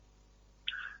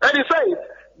And he says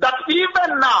that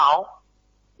even now,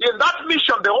 in that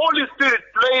mission, the Holy Spirit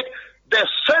played the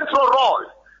central role.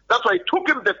 That's why he took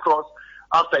him to the cross.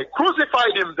 After he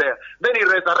crucified him there, then he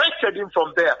resurrected him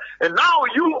from there. And now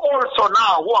you also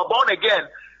now, who are born again,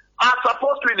 are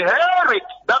supposed to inherit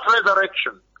that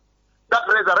resurrection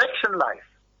life.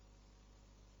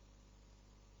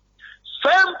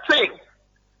 Same thing.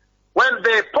 When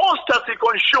the apostasy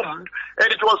consumed,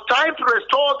 and it was time to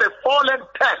restore the fallen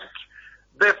tent,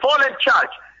 the fallen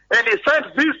church, and he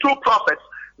sent these two prophets,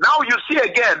 now you see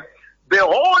again, the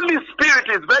Holy Spirit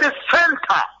is very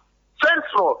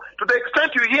central, to the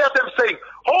extent you hear them saying,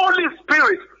 Holy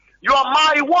Spirit, you are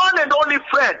my one and only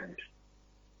friend.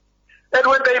 And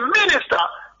when they minister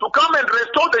to come and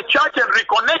restore the church and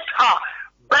reconnect her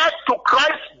back to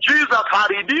Christ Jesus, her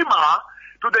Redeemer,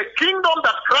 to the kingdom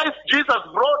that Christ Jesus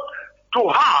brought to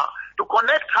her, to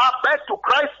connect her back to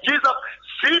Christ Jesus,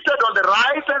 seated on the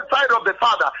right hand side of the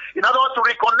Father. In other words, to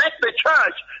reconnect the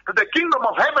church to the kingdom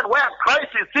of heaven where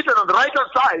Christ is seated on the right hand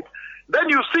side. Then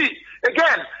you see,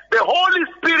 again, the Holy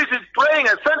Spirit is playing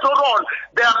a central role.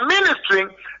 They are ministering,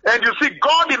 and you see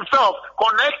God himself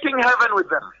connecting heaven with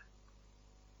them.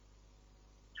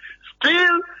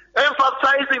 Still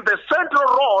emphasizing the central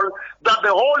role that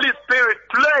the Holy Spirit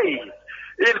plays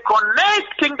in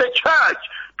connecting the church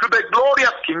to the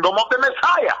glorious kingdom of the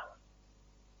Messiah,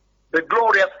 the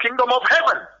glorious kingdom of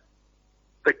heaven,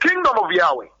 the kingdom of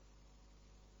Yahweh.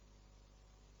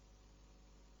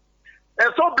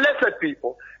 And so, blessed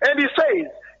people, and he says,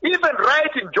 even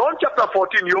right in John chapter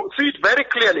 14, you see it very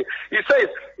clearly. He says,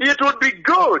 it would be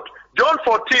good. John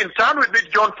 14, turn with me to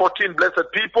John 14,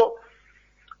 blessed people.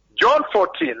 John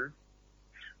 14,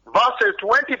 verses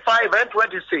 25 and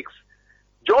 26.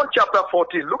 John chapter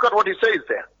 14, look at what he says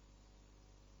there.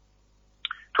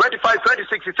 25,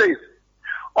 26, he says,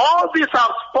 all this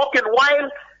I've spoken while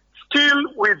still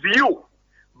with you,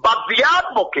 but the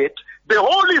advocate, the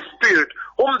Holy Spirit,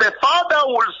 whom the Father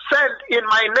will send in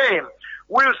my name,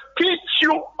 will teach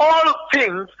you all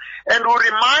things and will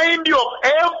remind you of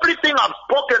everything I've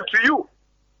spoken to you.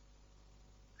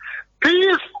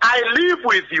 Peace I leave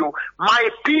with you, my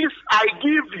peace I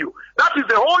give you. That is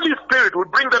the Holy Spirit who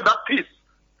bring them that peace.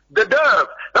 The dove,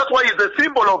 that's why it's a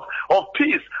symbol of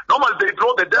peace. Normally they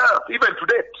draw the dove, even to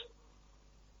date.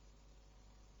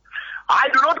 I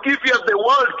do not give you as the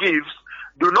world gives.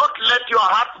 Do not let your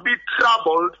hearts be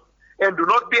troubled, and do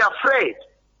not be afraid.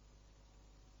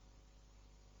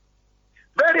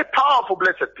 Very powerful,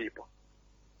 blessed people.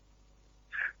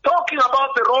 Talking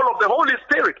about the role of the Holy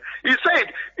Spirit, he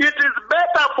said, it is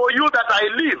better for you that I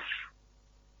live.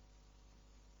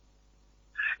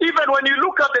 Even when you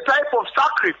look at the type of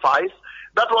sacrifice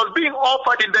that was being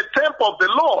offered in the temple of the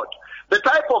Lord, the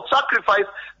type of sacrifice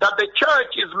that the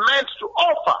church is meant to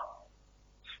offer,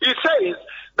 he says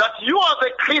that you as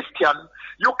a Christian,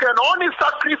 you can only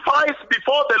sacrifice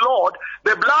before the Lord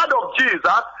the blood of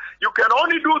Jesus. You can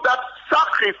only do that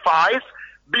sacrifice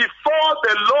before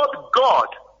the Lord God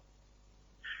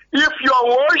if you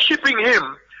are worshiping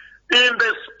him in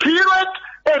the spirit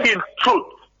and in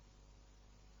truth.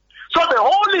 So the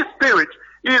Holy Spirit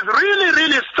is really,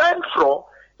 really central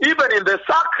even in the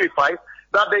sacrifice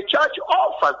that the church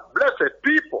offers, blessed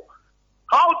people.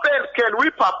 How then can we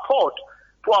purport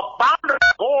to abandon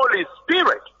the Holy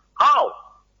Spirit? How?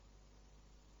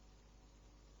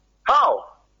 How?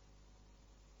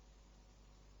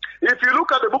 If you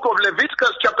look at the book of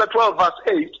Leviticus chapter 12 verse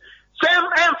 8, same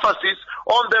emphasis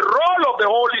on the role of the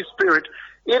Holy Spirit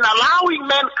in allowing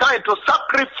mankind to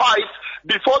sacrifice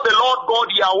before the Lord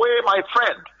God Yahweh, my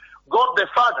friend, God the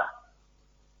Father.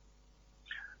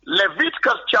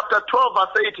 Leviticus chapter 12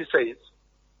 verse 8 says,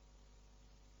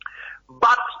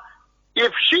 but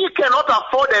if she cannot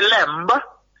afford a lamb,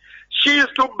 she is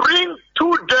to bring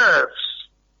 2 doves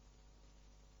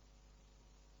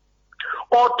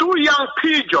or 2 young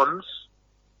pigeons,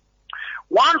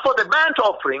 one for the burnt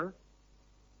offering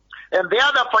and the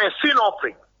other for a sin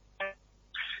offering.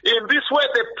 In this way,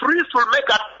 the priest will make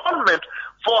atonement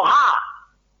for her,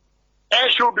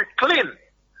 and she will be clean.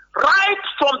 Right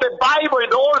from the Bible in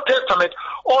the Old Testament,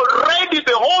 already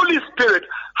the Holy Spirit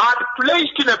had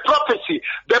placed in a prophecy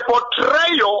the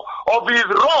portrayal of his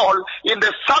role in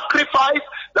the sacrifice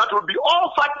that would be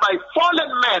offered by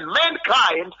fallen men,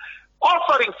 mankind,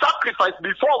 offering sacrifice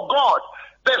before God.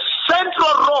 The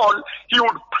central role he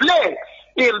would play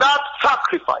in that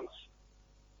sacrifice.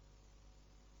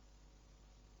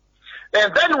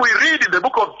 And then we read in the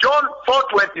book of John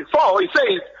 4:24, he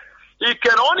says, he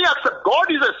can only accept, God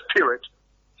is a spirit.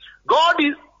 God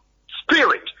is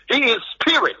spirit. He is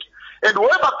spirit. And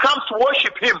whoever comes to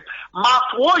worship him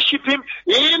must worship him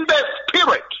in the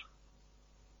spirit.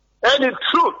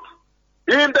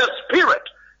 in the Spirit.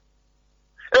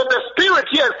 And the Spirit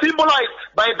here is symbolized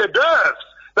by the doves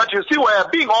that you see were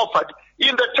being offered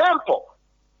in the temple.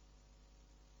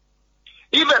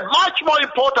 Even much more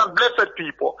important, blessed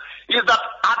people, is that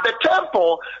at the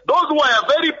temple, those who were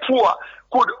very poor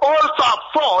could also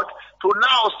afford to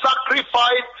now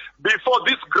sacrifice before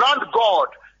this grand God,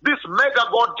 this mega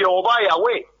God Jehovah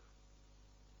Yahweh.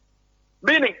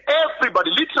 Meaning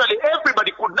everybody, literally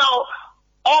everybody could now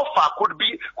offer,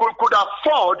 could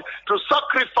afford to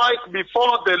sacrifice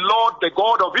before the Lord, the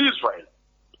God of Israel.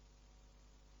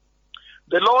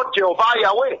 The Lord Jehovah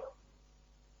Yahweh.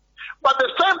 But the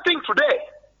same thing today,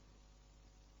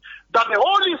 that the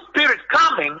Holy Spirit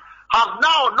coming has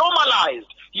now normalized.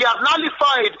 He has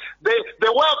nullified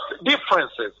the wealth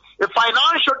differences, the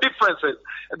financial differences,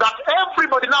 that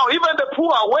everybody now, even the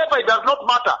poor, whoever, it does not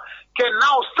matter, can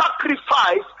now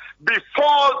sacrifice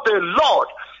before the Lord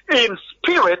in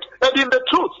spirit and in the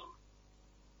truth.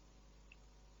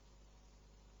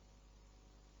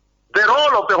 The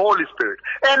role of the Holy Spirit,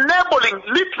 enabling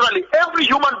literally every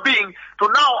human being to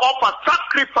now offer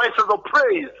sacrifices of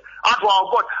praise unto our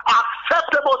God,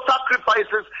 acceptable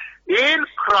sacrifices in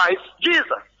Christ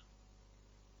Jesus.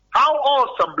 How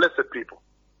awesome, blessed people.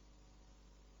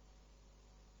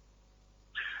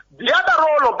 The other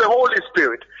role of the Holy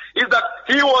Spirit is that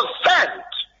he was sent.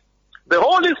 The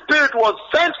Holy Spirit was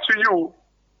sent to you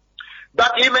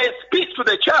that he may speak to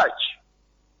the church.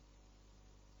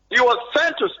 He was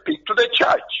sent to speak to the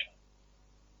church.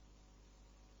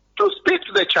 To speak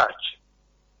to the church.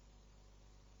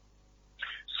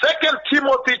 2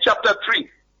 Timothy chapter 3.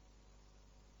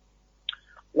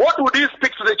 What would he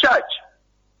speak to the church?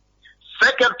 2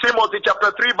 Timothy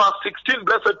chapter 3 verse 16,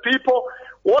 blessed people.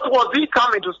 What was he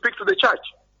coming to speak to the church?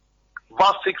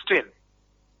 Verse 16.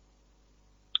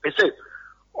 It says,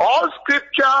 all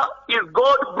scripture is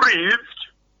God-breathed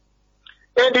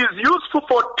and is useful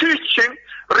for teaching,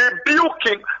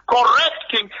 rebuking,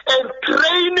 correcting, and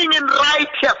training in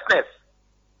righteousness.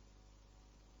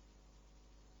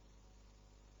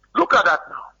 Look at that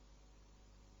now.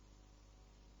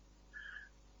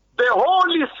 The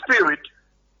Holy Spirit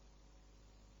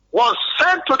was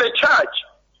sent to the church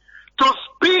to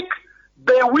speak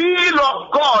the will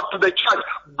of God to the church,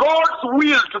 God's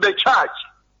will to the church.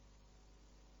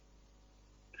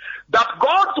 That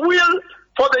God's will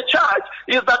for the church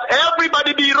is that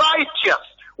everybody be righteous,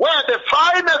 wear the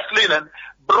finest linen,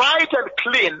 bright and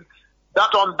clean,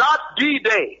 that on that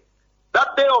D-Day, that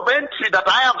day of entry that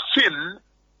I have seen,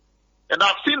 and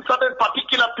I've seen certain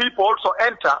particular people also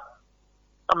enter.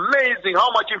 Amazing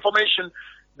how much information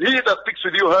he that speaks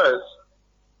with you has.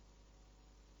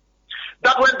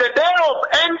 That when the day of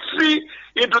entry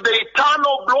into the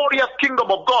eternal glorious kingdom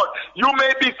of God, you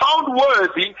may be found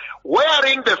worthy,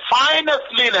 wearing the finest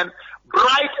linen,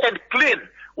 bright and clean,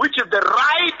 which is the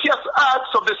righteous acts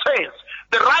of the saints,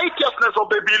 the righteousness of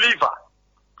the believer,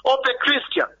 of the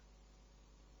Christian.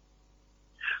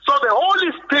 So the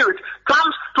Holy Spirit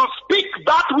comes to speak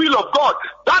that will of God.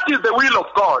 That is the will of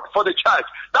God for the church.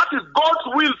 That is God's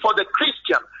will for the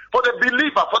Christian, for the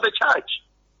believer, for the church.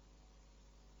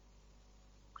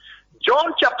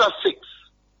 John chapter 6,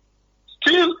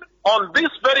 still on this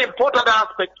very important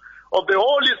aspect of the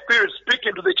Holy Spirit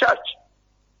speaking to the church.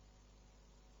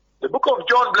 The book of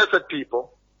John, blessed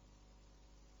people,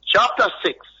 chapter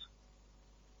 6.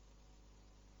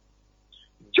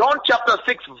 John chapter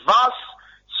 6, verse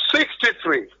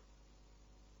 63.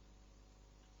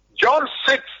 John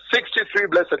 6, 63,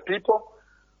 blessed people.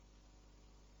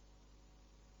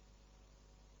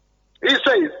 He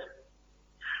says,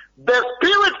 the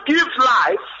Spirit gives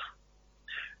life,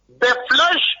 the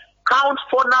flesh counts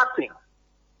for nothing.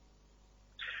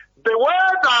 The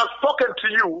words I have spoken to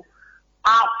you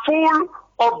are full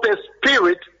of the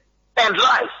Spirit and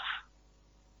life.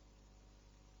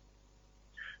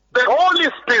 The Holy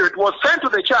Spirit was sent to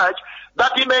the church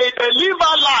that he may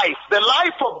deliver life, the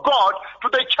life of God, to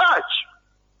the church.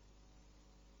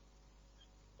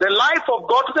 The life of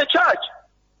God to the church.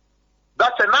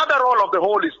 That's another role of the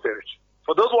Holy Spirit,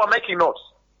 for those who are making notes.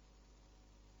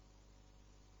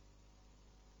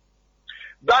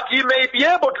 That he may be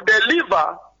able to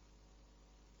deliver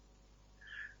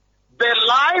the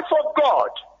life of God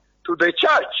to the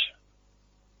church,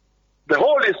 the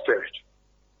Holy Spirit.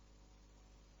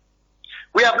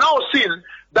 We have now seen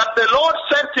that the Lord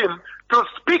sent him to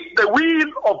speak the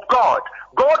will of God,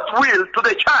 God's will to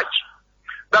the church.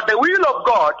 That the will of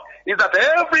God is that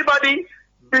everybody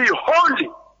be holy.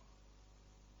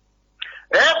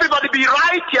 Everybody be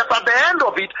righteous at the end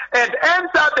of it and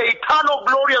enter the eternal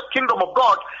glorious kingdom of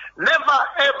God. Never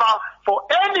ever for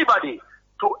anybody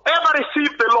to ever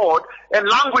receive the Lord and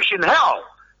languish in hell.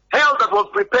 Hell that was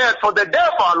prepared for the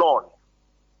devil alone.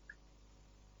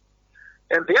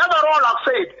 And the other role I've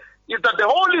said is that the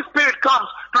Holy Spirit comes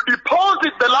to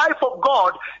deposit the life of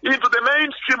God into the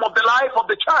mainstream of the life of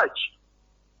the church.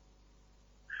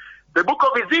 The book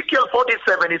of Ezekiel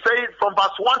 47, it says from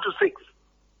verse 1 to 6.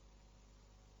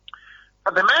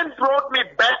 And the man brought me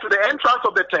back to the entrance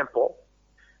of the temple,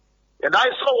 and I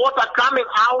saw water coming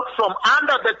out from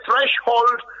under the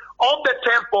threshold of the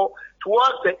temple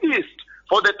towards the east,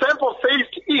 for the temple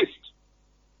faced east.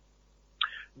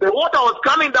 The water was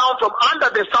coming down from under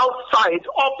the south side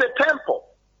of the temple,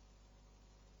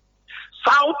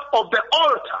 south of the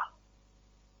altar.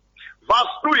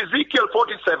 Verse 2, Ezekiel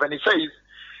 47, it says,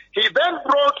 he then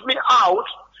brought me out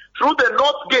through the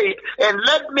north gate and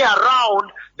led me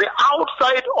around the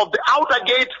outside of the outer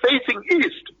gate facing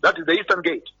east. That is the eastern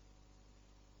gate.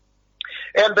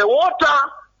 And the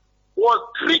water was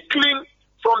trickling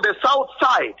from the south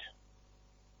side.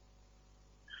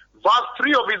 Verse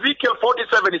 3 of Ezekiel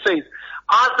 47, it says,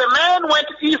 as the man went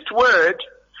eastward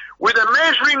with a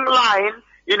measuring line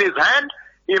in his hand,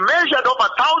 he measured over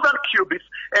 1,000 cubits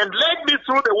and led me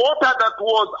through the water that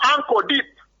was ankle deep.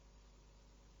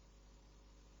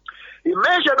 He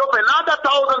measured up another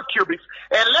 1,000 cubits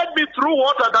and led me through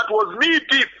water that was knee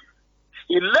deep.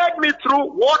 He led me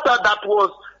through water that was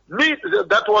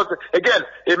again,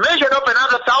 he measured up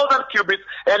another 1,000 cubits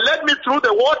and led me through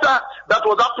the water that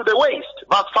was up to the waist.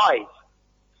 Verse 5.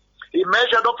 He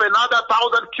measured up another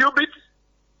 1,000 cubits,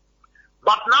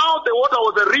 but now the water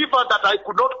was a river that I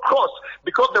could not cross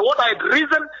because the water had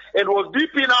risen and was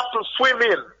deep enough to swim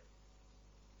in.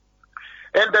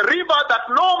 And the river that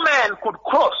no man could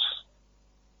cross.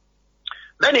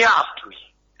 Then he asked me,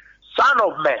 Son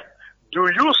of man, do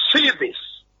you see this?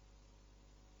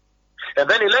 And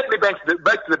then he led me back to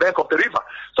the bank of the river.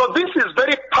 So this is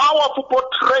very powerful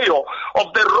portrayal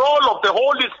of the role of the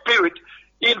Holy Spirit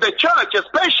in the church,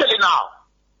 especially now.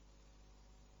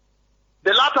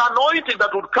 The latter anointing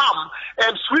that would come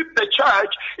and sweep the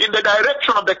church in the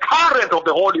direction of the current of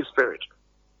the Holy Spirit.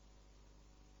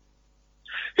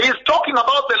 He is talking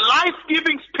about the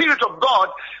life-giving Spirit of God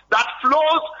that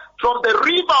flows from the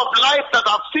river of life that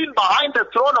I've seen behind the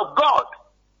throne of God.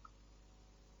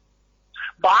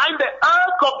 Behind the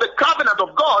ark of the covenant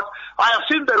of God, I have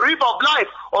seen the river of life.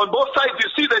 On both sides you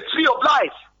see the tree of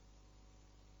life.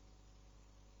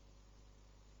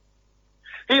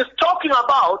 He is talking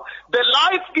about the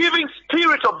life-giving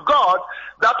Spirit of God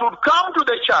that would come to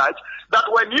the church, that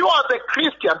when you are the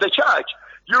Christian, the church,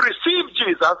 you receive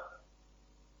Jesus,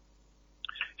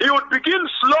 he would begin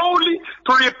slowly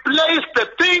to replace the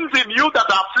things in you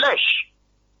that are flesh.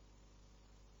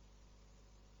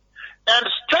 And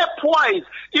stepwise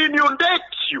inundate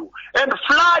you and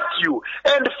flood you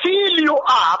and fill you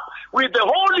up with the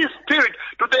Holy Spirit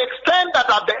to the extent that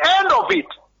at the end of it,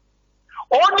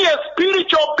 only a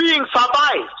spiritual being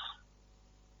survives.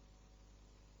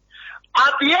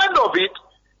 At the end of it,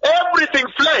 everything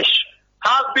flesh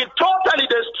has been totally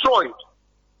destroyed.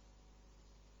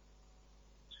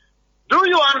 Do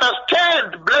you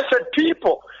understand, blessed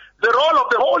people, the role of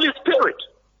the Holy Spirit?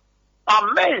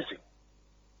 Amazing.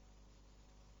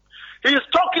 He is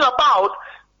talking about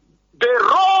the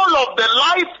role of the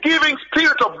life-giving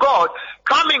Spirit of God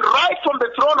coming right from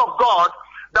the throne of God,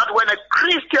 that when a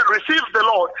Christian receives the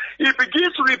Lord, he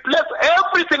begins to replace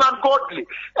everything ungodly,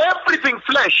 everything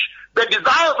flesh, the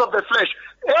desires of the flesh,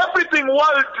 everything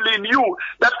worldly in you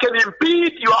that can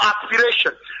impede your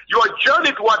aspiration, your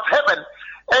journey towards heaven,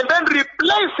 and then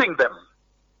replacing them.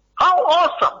 How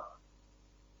awesome!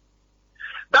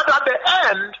 That at the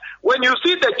end, when you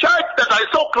see the church that I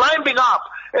saw climbing up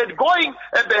and going,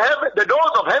 and the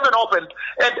doors of heaven opened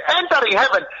and entering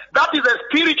heaven, that is a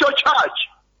spiritual church.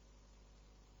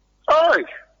 Oh,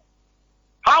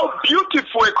 how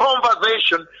beautiful a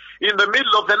conversation in the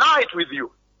middle of the night with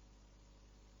you.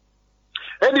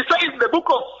 And he says in the book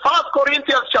of 1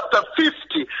 Corinthians chapter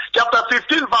 15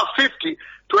 verse 50,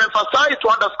 to emphasize, to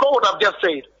underscore what I've just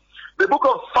said. The book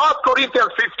of 1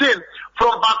 Corinthians 15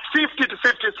 from verse 50 to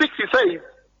 56, he says,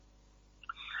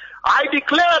 I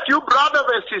declare to you, brothers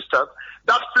and sisters,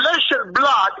 that flesh and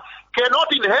blood cannot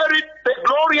inherit the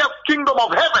glorious kingdom of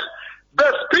heaven,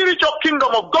 the spiritual kingdom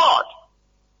of God.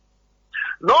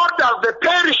 Nor does the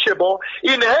perishable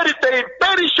inherit the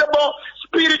imperishable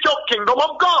spiritual kingdom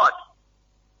of God.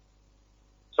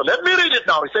 So let me read it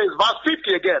now. It says, verse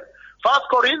 50 again. 1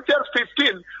 Corinthians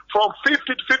 15 from 50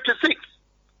 to 56.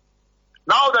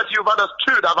 Now that you've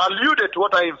understood, I've alluded to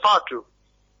what I infer to.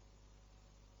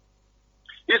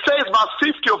 He says,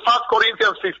 verse 50 of 1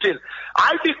 Corinthians 15,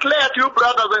 I declare to you,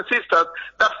 brothers and sisters,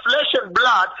 that flesh and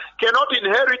blood cannot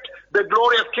inherit the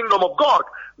glorious kingdom of God,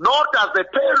 nor does the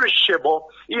perishable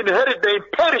inherit the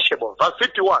imperishable. Verse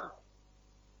 51.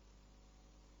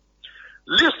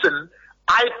 Listen,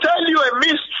 I tell you a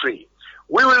mystery.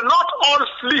 We will not all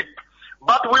sleep,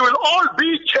 but we will all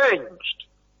be changed.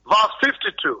 Verse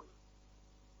 52.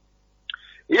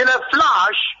 In a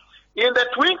flash, in the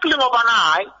twinkling of an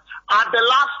eye, at the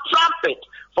last trumpet,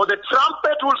 for the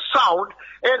trumpet will sound,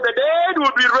 and the dead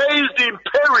will be raised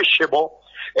imperishable,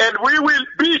 and we will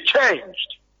be changed.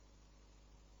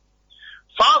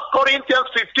 1 Corinthians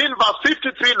 15 verse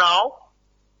 53 now.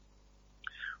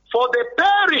 For the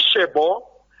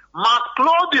perishable must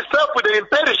clothe itself with the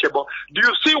imperishable. Do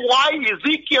you see why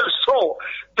Ezekiel saw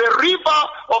the river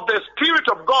of the Spirit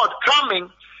of God coming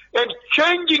and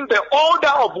changing the order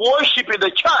of worship in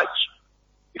the church,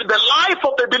 in the life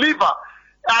of the believer?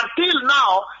 Until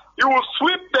now, you will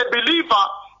sweep the believer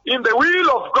in the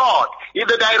will of God, in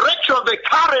the direction of the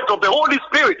current of the Holy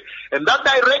Spirit. And that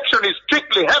direction is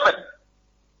strictly heaven.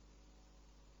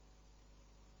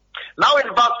 Now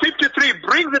in verse 53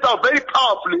 brings it out very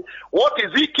powerfully what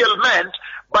Ezekiel meant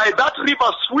by that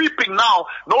river sweeping now.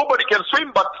 Nobody can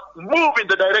swim but move in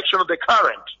the direction of the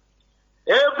current.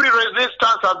 Every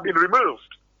resistance has been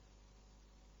removed.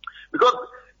 Because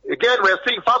again we're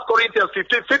seeing 1 Corinthians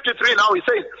 15:53 now. He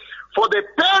says, for the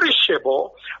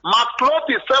perishable must clothe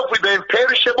itself with the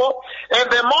imperishable,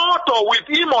 and the mortal with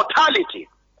immortality.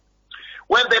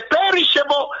 When the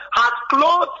perishable has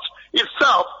clothed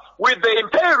itself with the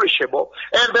imperishable,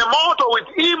 and the mortal with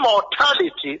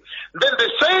immortality, then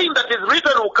the saying that is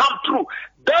written will come true.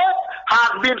 Death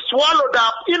has been swallowed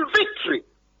up in victory.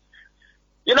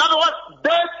 In other words,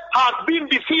 death has been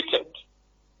defeated.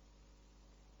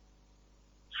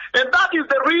 And that is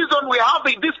the reason we're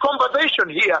having this conversation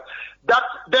here, that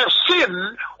the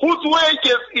sin whose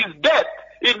wages is death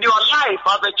in your life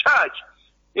as a church,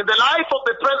 in the life of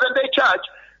the present day church,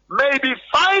 may be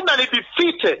finally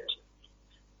defeated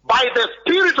by the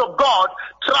Spirit of God,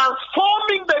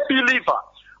 transforming the believer,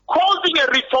 causing a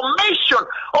reformation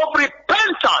of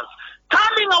repentance,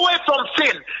 turning away from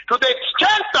sin to the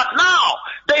extent that now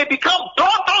they become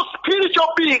total spiritual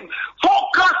beings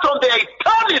focused on their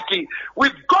eternity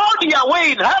with God Yahweh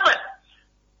in heaven.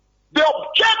 The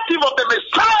objective of the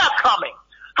Messiah coming.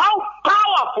 How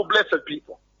powerful, blessed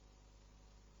people.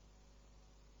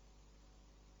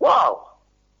 Wow.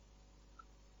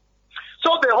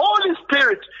 So the Holy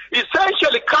Spirit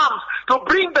essentially comes to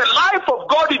bring the life of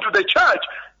God into the church,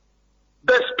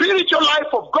 the spiritual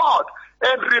life of God,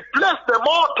 and replace the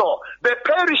mortal, the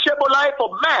perishable life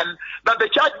of man that the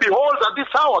church beholds at this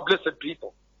hour, blessed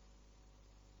people.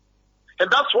 And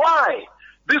that's why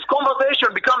this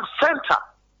conversation becomes center.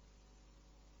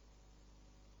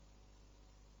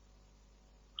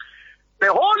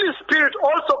 The Holy Spirit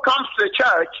also comes to the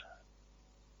church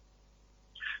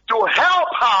to help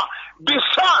her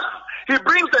discern. He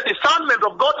brings the discernment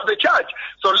of God to the church.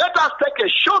 So let us take a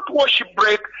short worship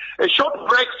break,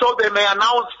 so they may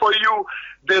announce for you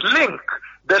the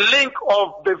link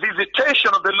of the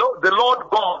visitation of the Lord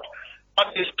God that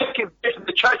is taking place in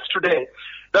the church today,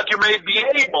 that you may be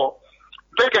able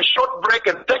to take a short break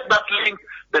and take that link.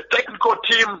 The technical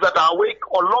teams that are awake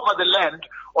all over the land,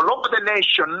 all over the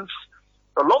nations,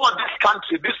 all over this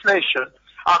country, this nation,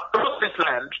 across this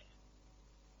land,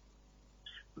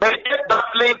 they get that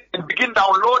link and begin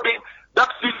downloading that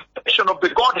visitation of the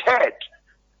Godhead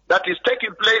that is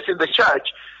taking place in the church.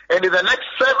 And in the next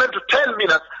 7 to 10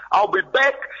 minutes, I'll be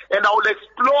back and I'll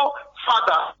explore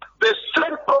further the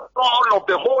central role of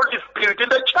the Holy Spirit in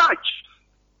the church.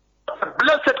 A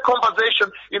blessed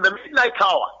conversation in the midnight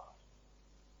hour.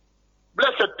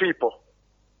 Blessed people,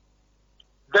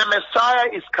 the Messiah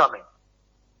is coming.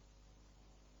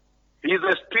 He is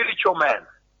a spiritual man.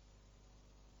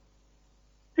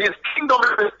 His kingdom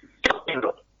is a spiritual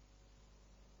kingdom.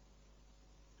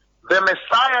 The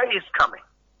Messiah is coming.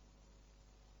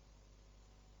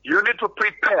 You need to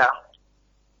prepare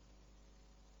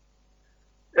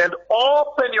and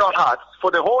open your hearts for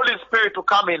the Holy Spirit to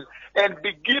come in and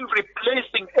begin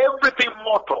replacing everything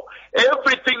mortal,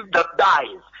 everything that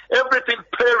dies, everything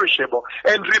perishable,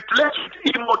 and replace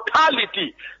with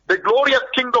immortality, the glorious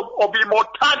kingdom of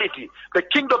immortality, the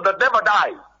kingdom that never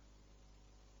dies.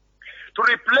 To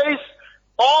replace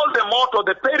all the mortal,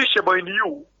 the perishable in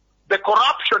you, the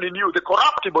corruption in you, the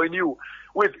corruptible in you,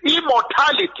 with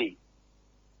immortality,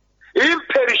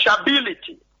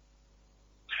 imperishability,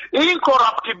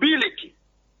 incorruptibility,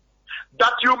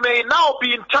 that you may now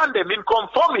be in tandem, in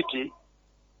conformity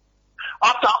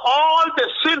after all the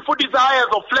sinful desires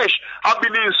of flesh have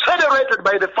been incinerated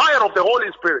by the fire of the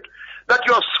Holy Spirit, that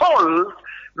your souls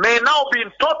may now be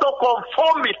in total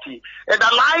conformity and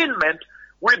alignment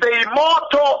with the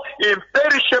immortal,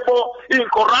 imperishable,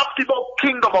 incorruptible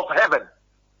kingdom of heaven.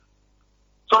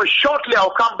 So shortly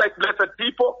I'll come back, blessed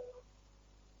people.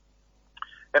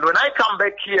 And when I come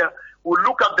back here, we'll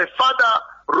look at the further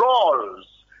roles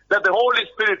that the Holy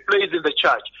Spirit plays in the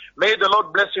church. May the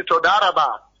Lord bless you. Toda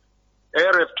Rabba.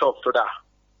 Erev Tov. Toda.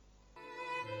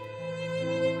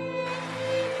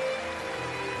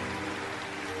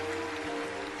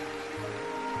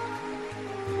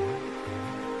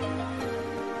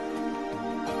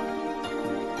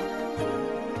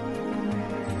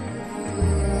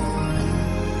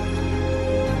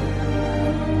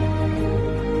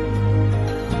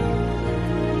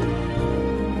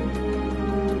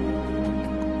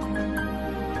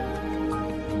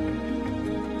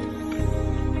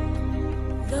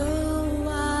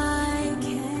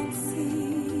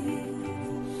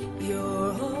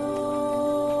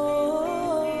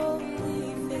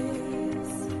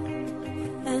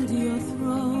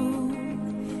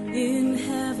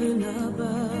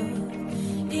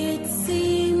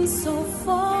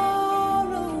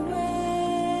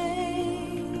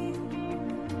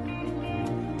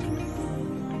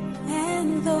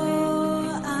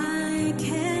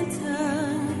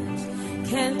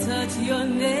 Your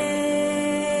nail-scarred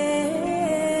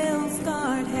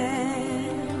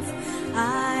hands,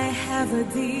 I have a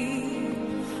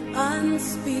deep,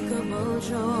 unspeakable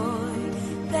joy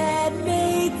that makes